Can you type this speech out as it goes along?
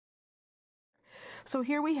So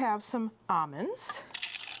here we have some almonds.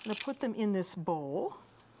 I'm going to put them in this bowl.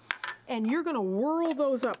 And you're going to whirl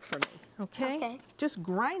those up for me, okay? Okay. Just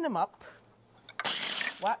grind them up.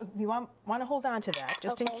 You want to hold on to that,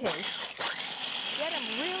 just in case. Get them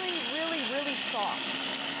really, really, really soft.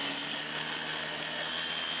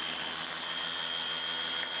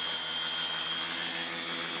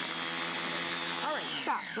 All right,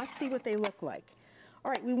 stop. Let's see what they look like.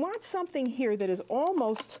 All right, we want something here that is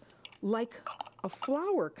almost like a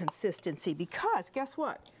flour consistency because, guess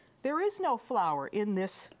what? There is no flour in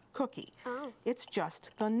this cookie. Oh. It's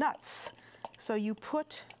just the nuts. So you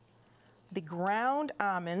put the ground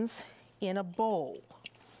almonds in a bowl.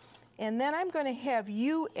 And then I'm going to have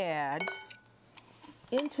you add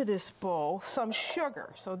into this bowl some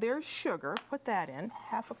sugar. So there's sugar. Put that in,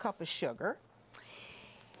 half a cup of sugar.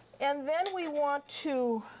 And then we want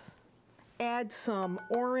to add some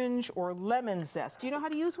orange or lemon zest. Do you know how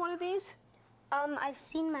to use one of these? I've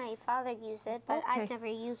seen my father use it, but Okay. I've never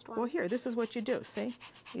used one. Well, here, this is what you do, see?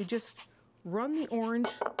 You just run the orange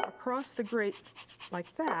across the grate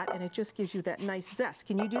like that, and it just gives you that nice zest.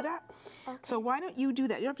 Can you do that? Okay. So why don't you do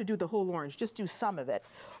that? You don't have to do the whole orange, just do some of it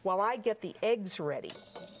while I get the eggs ready.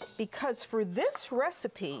 Because for this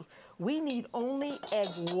recipe, we need only egg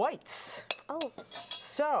whites. Oh.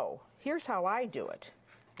 So here's how I do it.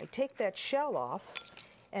 I take that shell off,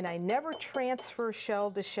 and I never transfer shell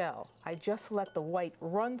to shell. I just let the white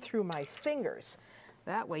run through my fingers.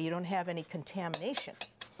 That way you don't have any contamination.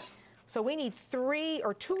 So we need 3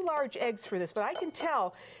 or 2 large eggs for this, but I can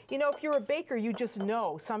tell, you know, if you're a baker, you just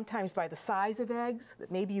know sometimes by the size of eggs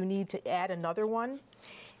that maybe you need to add another one.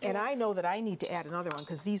 And I know that I need to add another one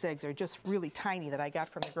because these eggs are just really tiny that I got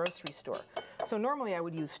from the grocery store. So normally I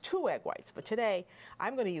would use 2 egg whites, but today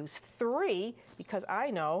I'm going to use 3 because I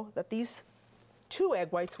know that these 2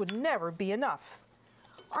 egg whites would never be enough.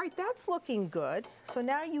 All right, that's looking good. So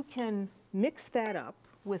now you can mix that up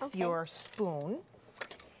with your spoon.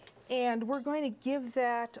 And we're going to give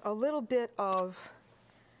that a little bit of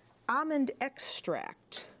almond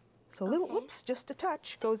extract. So a little, whoops, just a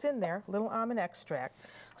touch goes in there, little almond extract.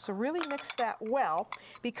 So really mix that well,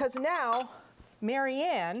 because now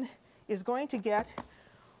Marianne is going to get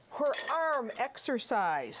her arm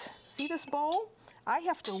exercise. See this bowl? I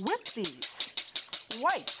have to whip these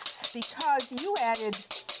whites because you added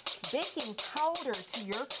baking powder to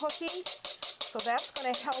your cookie, so that's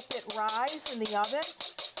going to help it rise in the oven.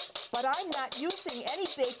 But I'm not using any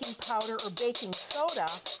baking powder or baking soda.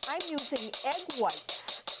 I'm using egg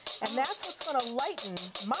whites, and that's what's going to lighten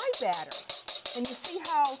my batter. And you see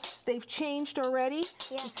how they've changed already?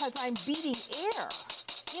 Yeah. Because I'm beating air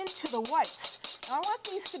into the whites. Now, I want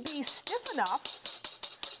these to be stiff enough.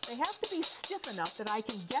 They have to be stiff enough that I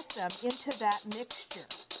can get them into that mixture.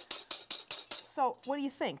 So what do you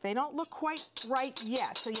think? They don't look quite right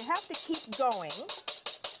yet, so you have to keep going.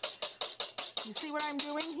 You see what I'm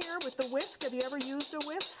doing here with the whisk? Have you ever used a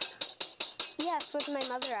whisk? Yes, with my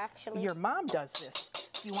mother, actually. Your mom does this.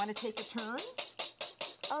 Do you want to take a turn?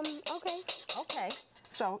 Okay. Okay.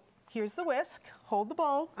 So here's the whisk. Hold the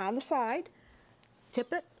bowl on the side.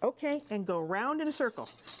 Tip it. Okay. And go round in a circle.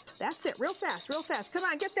 That's it. Real fast, real fast. Come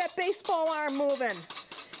on, get that baseball arm moving.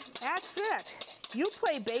 That's it. You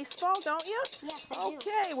play baseball, don't you? Yes, I do.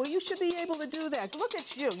 Okay. Well, you should be able to do that. Look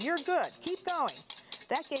at you. You're good. Keep going.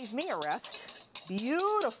 That gave me a rest.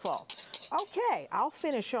 Beautiful. Okay, I'll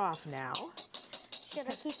finish off now. Should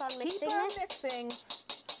I keep on mixing Keep on this? mixing,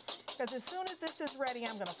 because as soon as this is ready,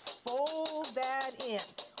 I'm going to fold that in.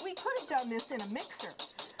 We could have done this in a mixer,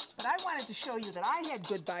 but I wanted to show you that I had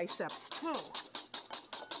good biceps too.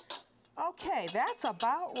 Okay, that's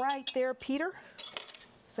about right there, Peter.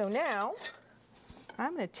 So now,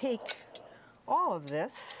 I'm going to take all of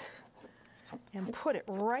this and put it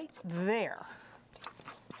right there.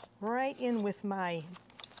 Right in with my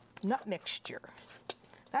nut mixture.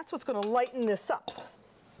 That's what's going to lighten this up.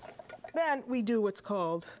 Then we do what's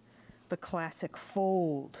called the classic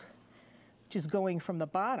fold, which is going from the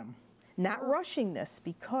bottom. Not rushing this,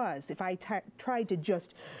 because if I tried to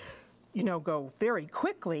just, you know, go very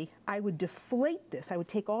quickly, I would deflate this. I would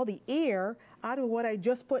take all the air out of what I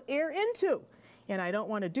just put air into. And I don't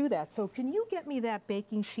want to do that. So can you get me that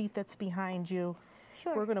baking sheet that's behind you?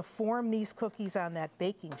 Sure. We're going to form these cookies on that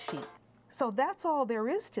baking sheet. So that's all there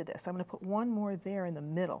is to this. I'm going to put one more there in the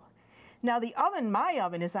middle. Now the oven, my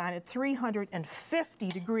oven, is on at 350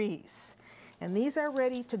 degrees. And these are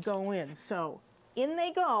ready to go in. So in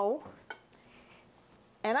they go.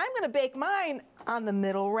 And I'm going to bake mine on the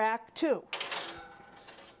middle rack too.